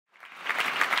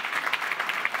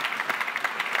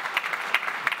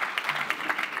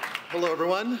Hello,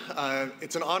 everyone.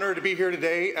 It's an honor to be here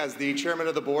today as the chairman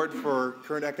of the board for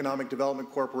Kern Economic Development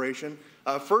Corporation.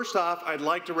 First off, I'd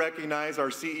like to recognize our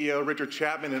CEO, Richard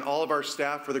Chapman, and all of our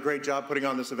staff for the great job putting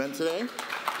on this event today.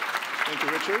 Thank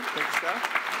you, Richard. Thank you,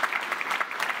 staff.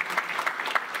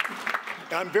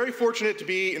 I'm very fortunate to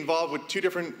be involved with two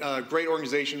different great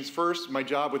organizations. First, my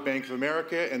job with Bank of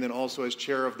America, and then also as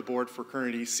chair of the board for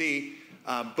Kern EDC.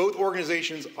 Both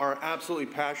organizations are absolutely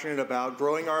passionate about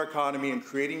growing our economy and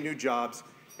creating new jobs,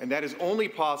 and that is only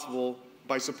possible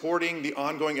by supporting the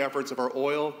ongoing efforts of our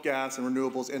oil, gas, and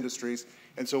renewables industries.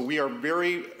 And so we are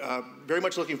very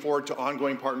much looking forward to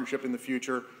ongoing partnership in the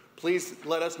future. Please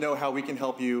let us know how we can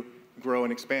help you grow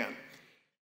and expand.